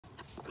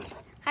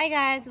Hi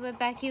guys, we're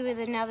back here with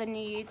another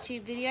new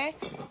YouTube video.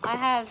 I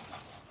have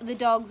the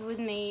dogs with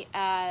me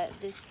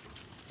this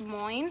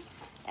morning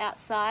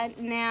outside.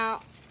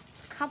 Now,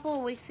 a couple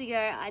of weeks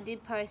ago I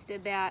did post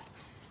about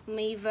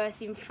me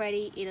versus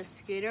Freddie in a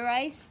scooter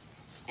race.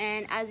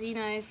 And as you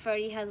know,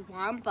 Freddie has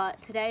won,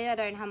 but today I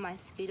don't have my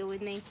scooter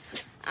with me.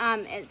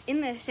 It's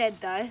in the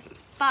shed though.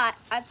 But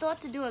I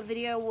thought to do a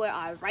video where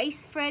I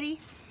race Freddie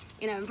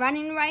in a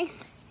running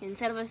race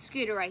instead of a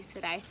scooter race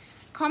today.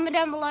 Comment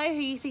down below who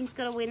you think's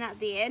gonna win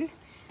at the end.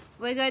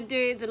 We're gonna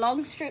do the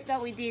long strip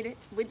that we did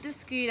with the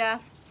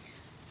scooter,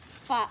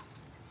 but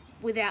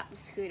without the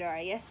scooter,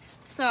 I guess.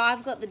 So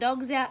I've got the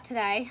dogs out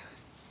today.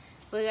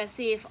 We're gonna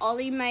see if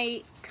Ollie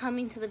may come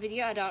into the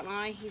video. I don't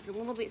know. He's a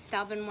little bit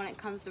stubborn when it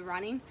comes to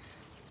running.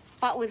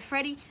 But with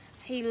Freddie,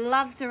 he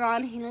loves to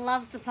run. He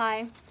loves to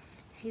play.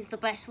 He's the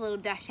best little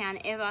Dachshund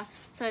ever.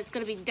 So it's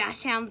gonna be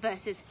Dachshund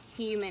versus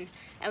human,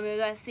 and we're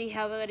gonna see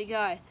how we're gonna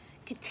go.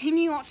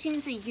 Continue watching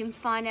so you can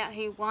find out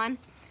who won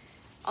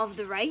of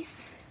the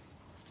race,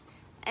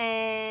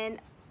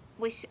 and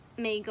wish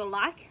me good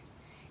luck.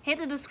 Hit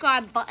the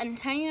subscribe button,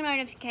 turn your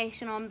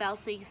notification on bell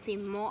so you can see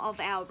more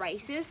of our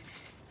races.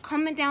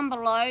 Comment down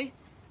below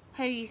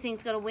who you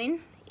think's gonna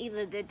win,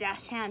 either the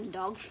Dachshund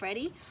dog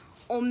Freddie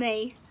or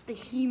me, the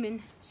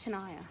human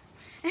Shania.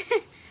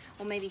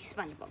 Or maybe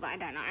SpongeBob, I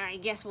don't know. I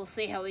guess we'll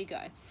see how we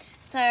go.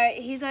 So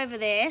he's over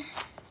there.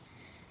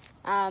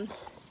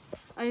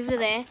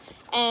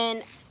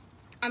 And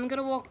I'm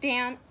gonna walk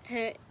down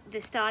to the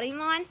starting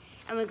line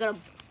and we're gonna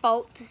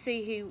bolt to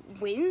see who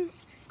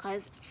wins,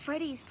 because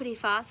Freddie's pretty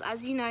fast.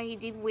 As you know, he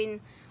did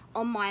win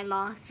on my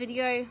last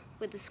video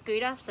with the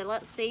scooter, so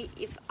let's see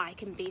if I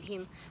can beat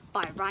him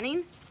by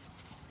running.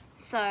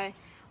 So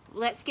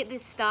let's get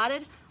this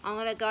started. I'm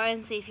gonna go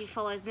and see if he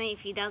follows me.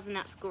 If he doesn't,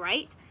 that's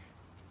great,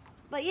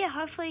 but yeah,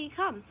 hopefully he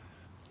comes.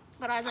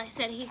 But as I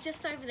said, he's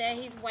just over there.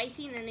 He's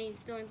waiting and he's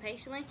doing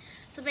patiently.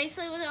 So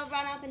basically we're gonna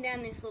run up and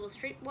down this little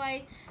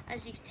stripway,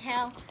 as you can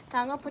tell. So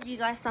I'm gonna put you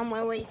guys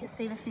somewhere where you can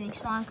see the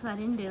finish line, because I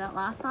didn't do that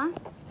last time.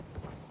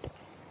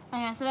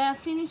 Okay, so our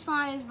finish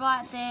line is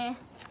right there.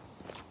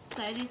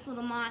 So this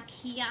little mark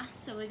here.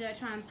 So we're gonna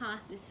try and pass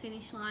this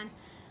finish line.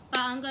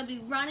 But I'm gonna be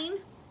running,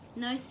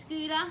 no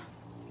scooter,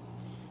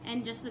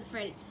 and just with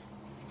Freddie.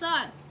 So,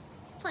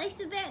 place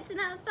the bets and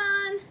have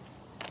fun.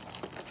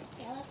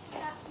 Yeah, let's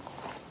start.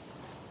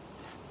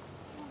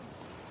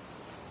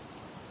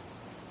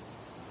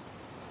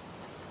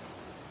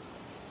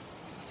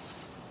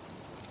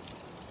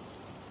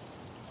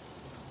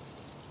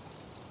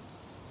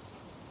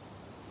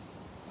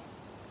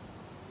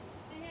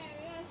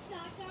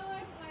 Start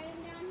going. I am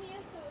down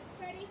here, so it's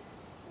Freddie.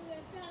 We're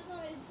going to start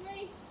going in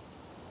 3,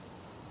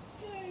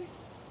 2,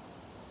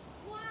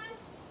 1,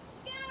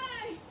 go!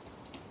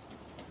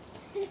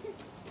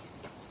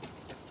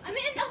 I'm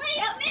in the lead!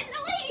 I'm in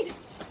the lead!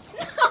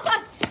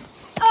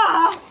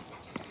 Oh.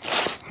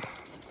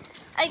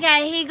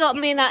 Okay, he got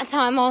me that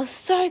time. I was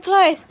so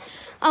close.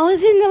 I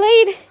was in the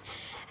lead,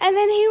 and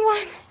then he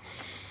won.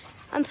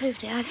 I'm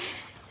pooped out.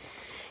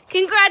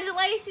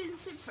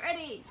 Congratulations to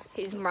Freddie.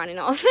 He's running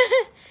off.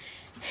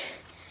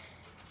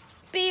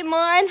 Be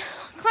mine.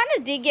 Kind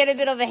of did get a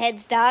bit of a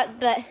head start,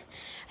 but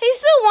he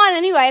still won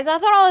anyways. I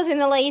thought I was in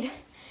the lead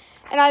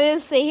and I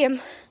didn't see him,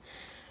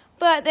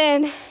 but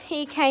then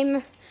he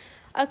came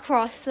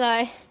across.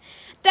 So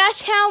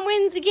Dachshund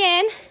wins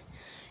again.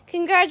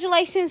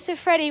 Congratulations to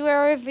Freddie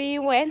wherever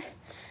you went.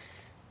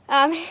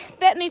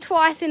 Bet me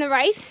twice in the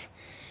race.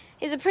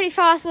 He's a pretty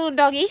fast little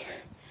doggy.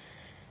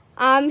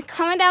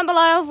 Comment down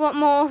below what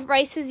more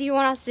races you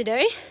want us to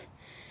do.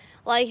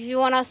 Like if you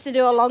want us to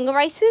do a longer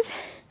races.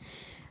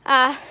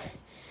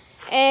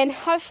 And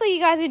hopefully you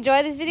guys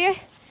enjoy this video.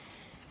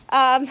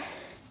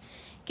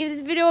 Give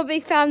this video a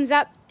big thumbs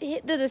up.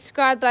 Hit the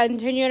subscribe button.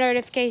 Turn your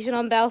notification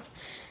on bell.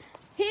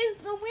 Here's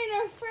the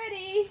winner,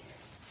 Freddie.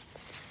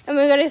 And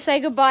we're going to say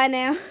goodbye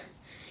now.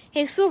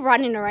 He's still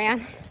running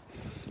around.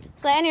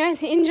 So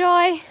anyways,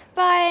 enjoy.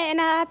 Bye and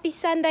a happy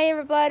Sunday,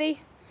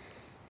 everybody.